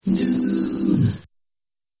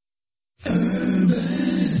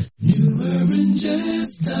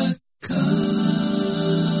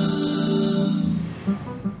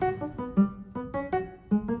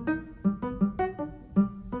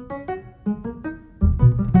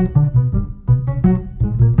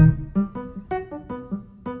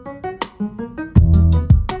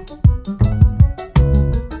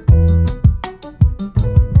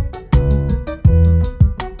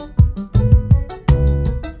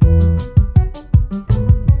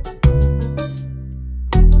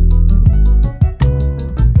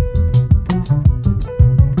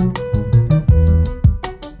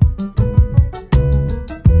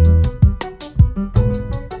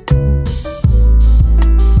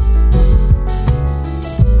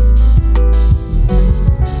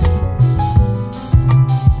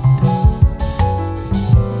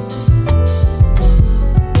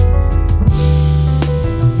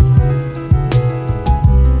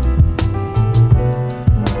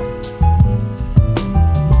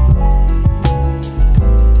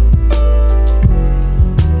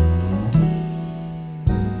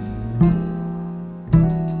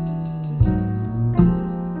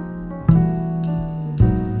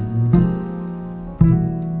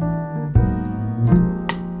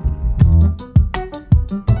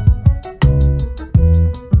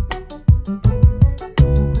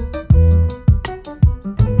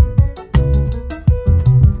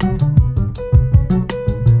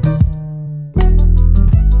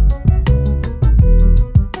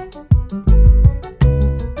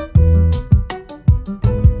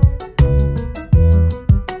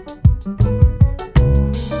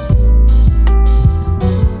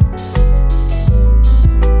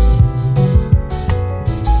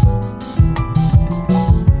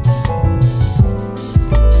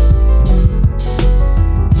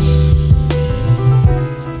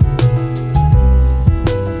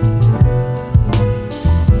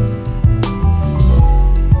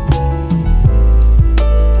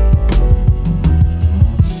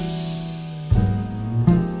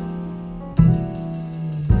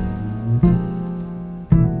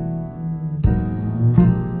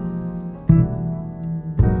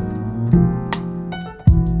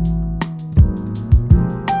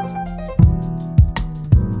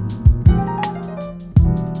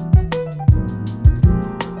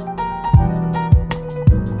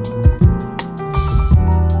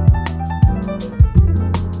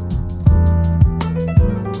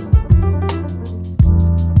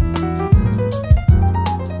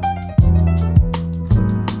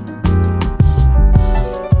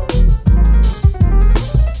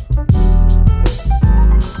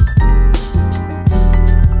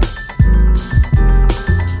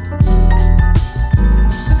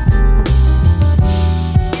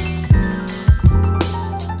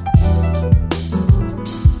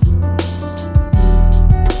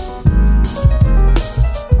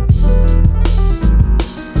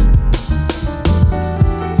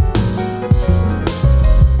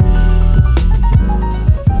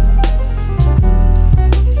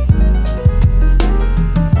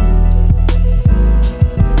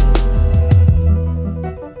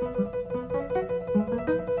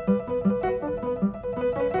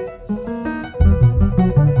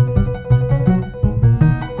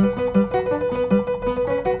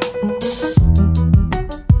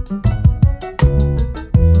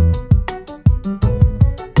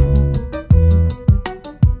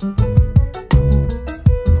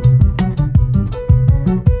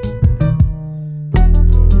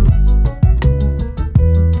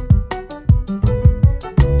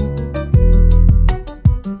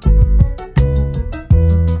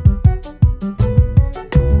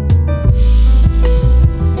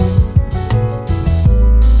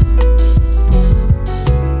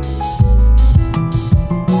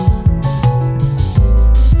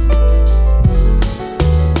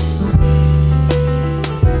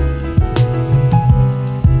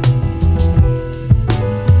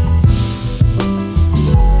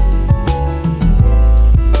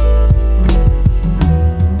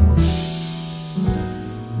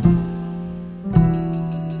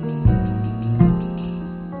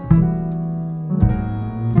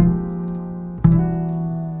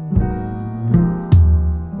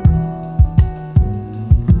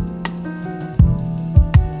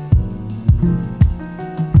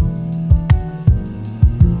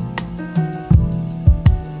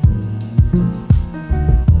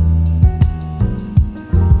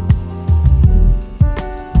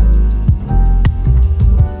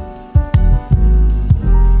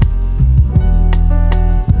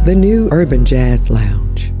The new Urban Jazz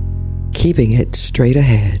Lounge, keeping it straight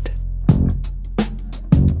ahead.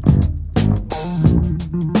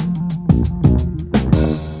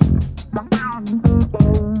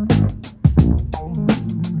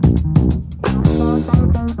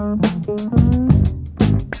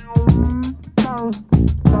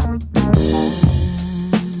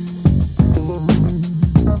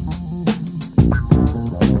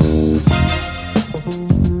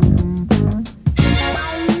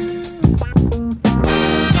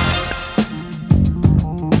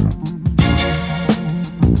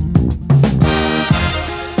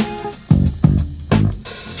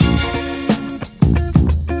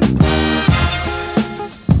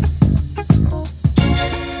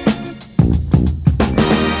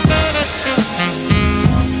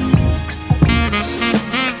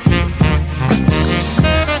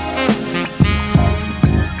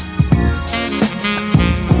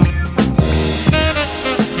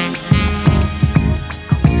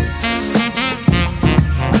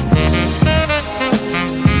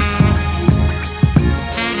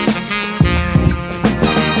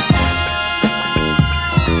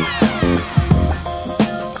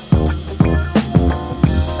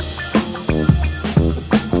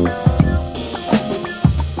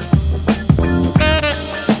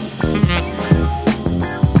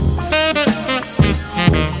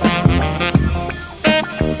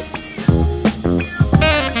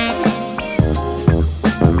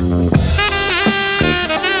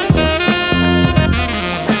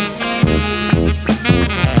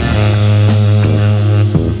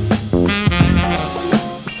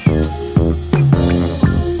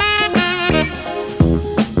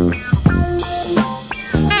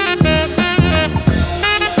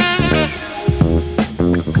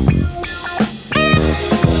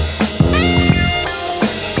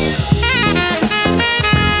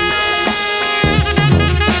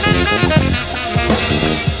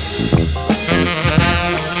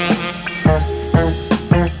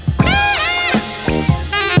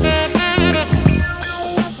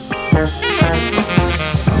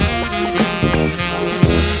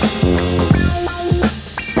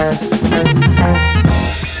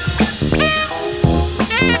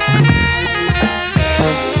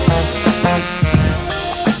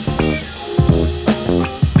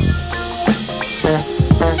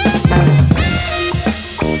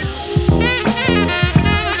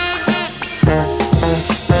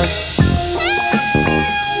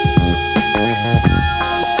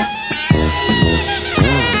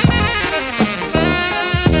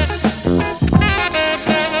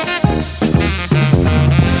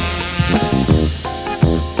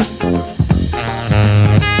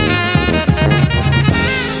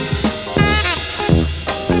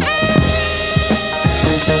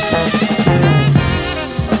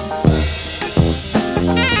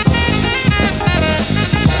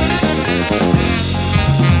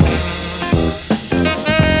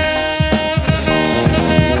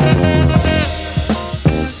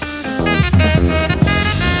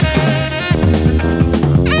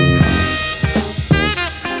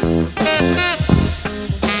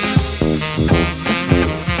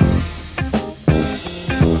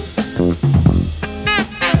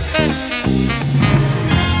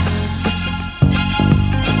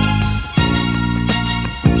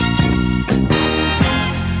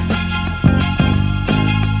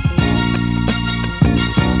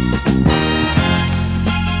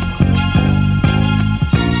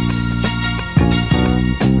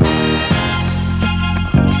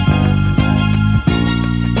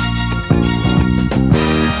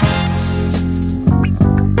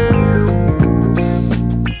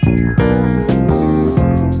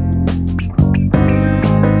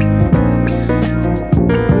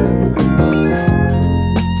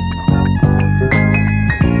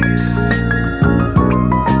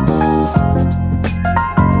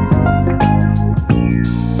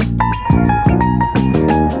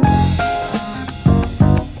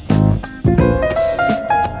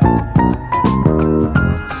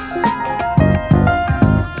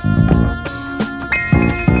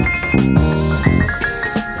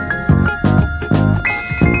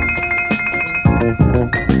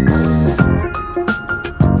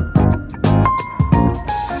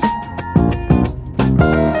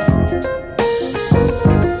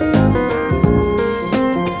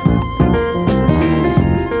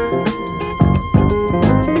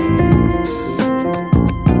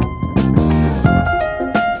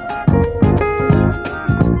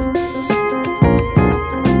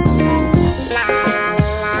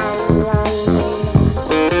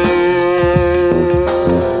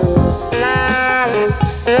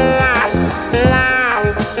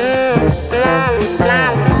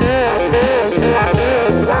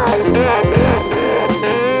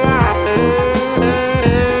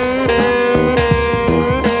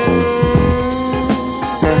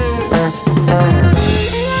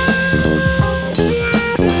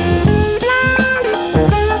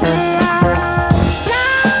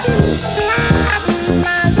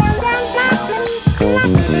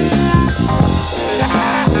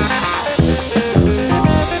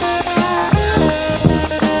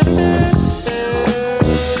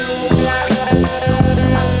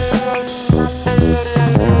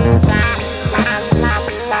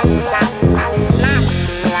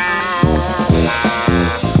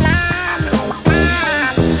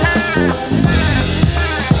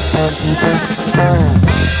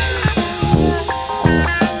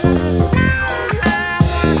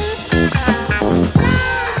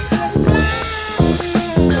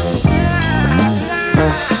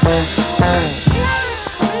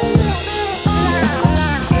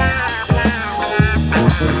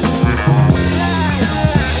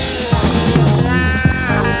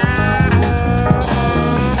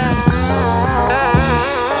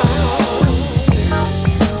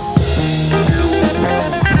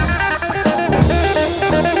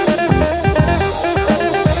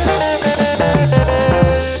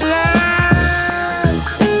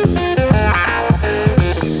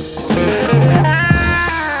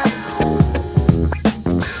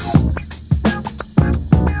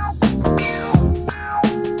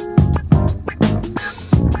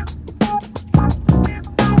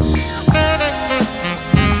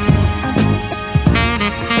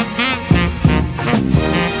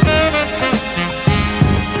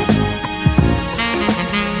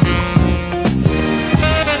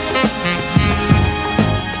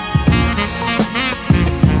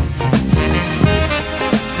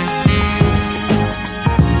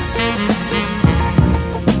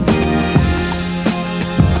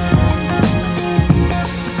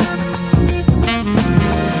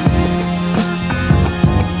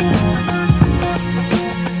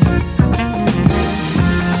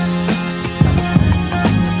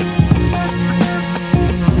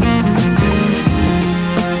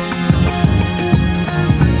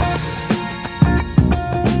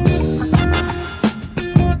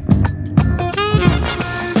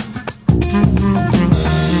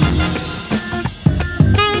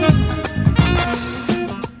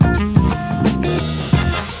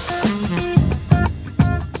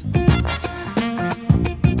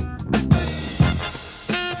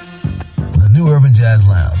 New Urban Jazz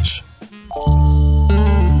Lounge.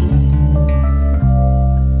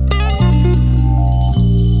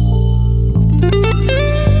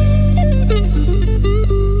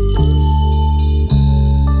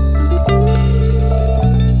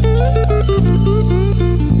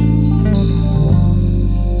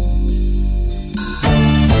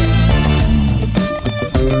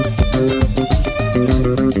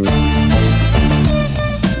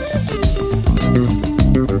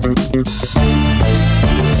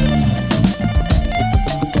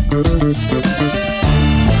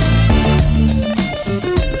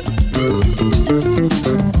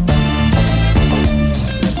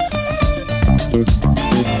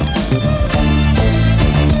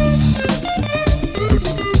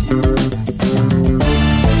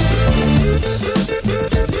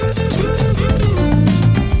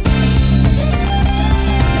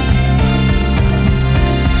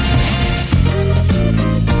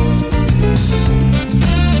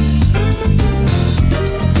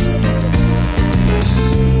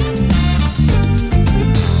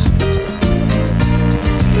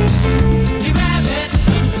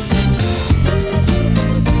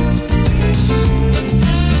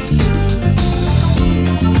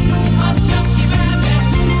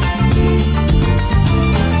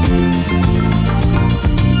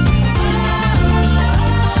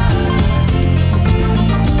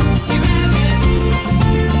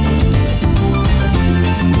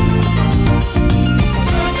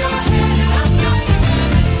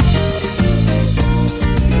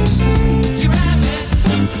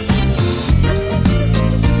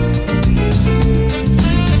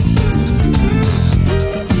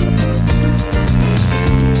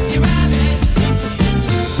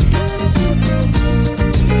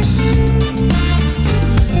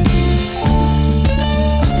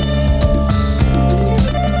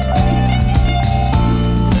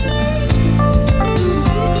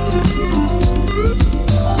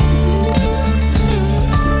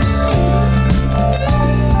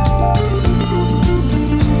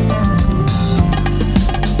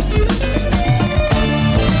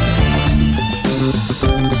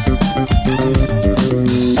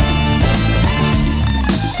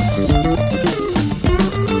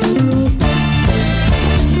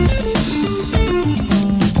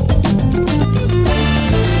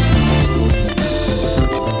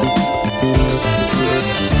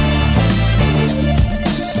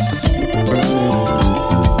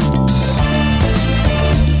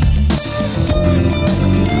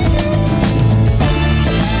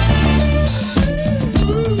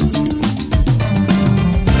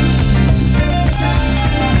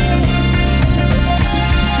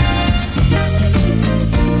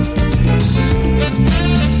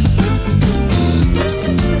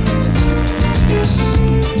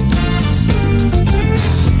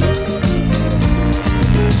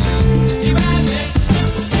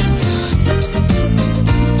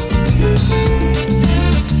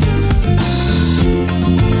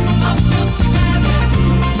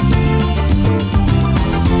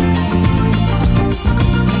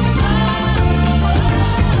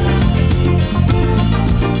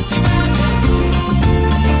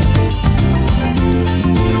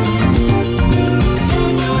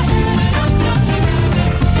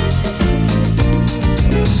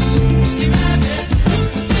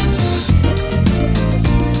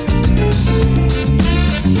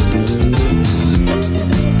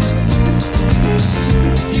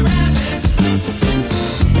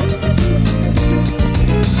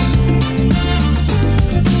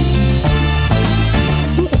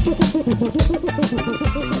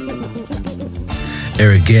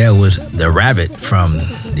 Gale with The Rabbit from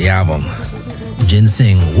the album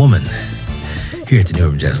Ginseng Woman here at the New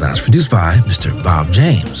Urban Jazz Lounge, produced by Mr. Bob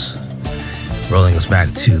James. Rolling us back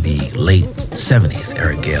to the late 70s,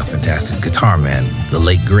 Eric Gale, fantastic guitar man, the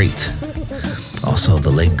late great. Also the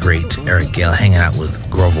late great Eric Gale hanging out with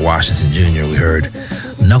Grover Washington Jr. We heard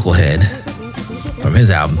Knucklehead from his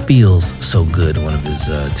album Feels So Good, one of his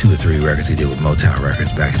 2 or 3 records he did with Motown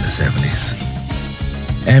Records back in the 70s.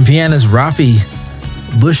 And pianist Raffy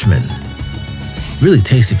Bushman, really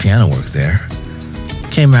tasty piano work there.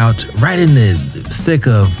 Came out right in the thick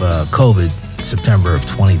of COVID, September of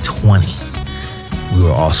 2020. We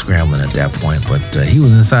were all scrambling at that point, but he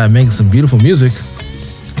was inside making some beautiful music.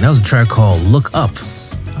 And that was a track called Look Up.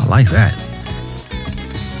 I like that.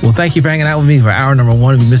 Well, thank you for hanging out with me for hour number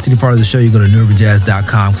 1. If you missed any part of the show, you go to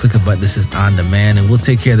newurbanjazz.com, click a button that says On Demand, and we'll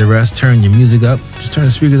take care of the rest. Turn your music up. Just turn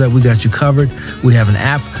the speakers up. We got you covered. We have an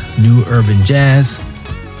app, New Urban Jazz.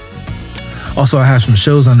 Also, I have some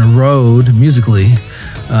shows on the road musically.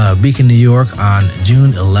 Beacon, New York on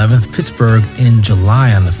June 11th, Pittsburgh in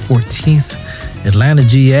July on the 14th, Atlanta,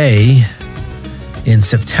 GA in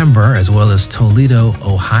September, as well as Toledo,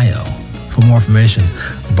 Ohio. For more information,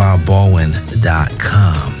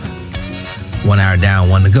 bobbaldwin.com. 1 hour down,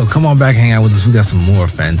 1 to go. Come on back, hang out with us. We got some more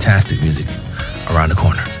fantastic music around the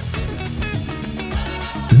corner.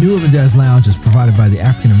 The New Urban Jazz Lounge is provided by the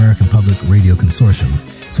African American Public Radio Consortium.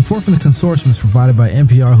 Support from the consortium is provided by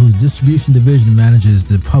NPR, whose distribution division manages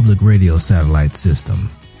the public radio satellite system.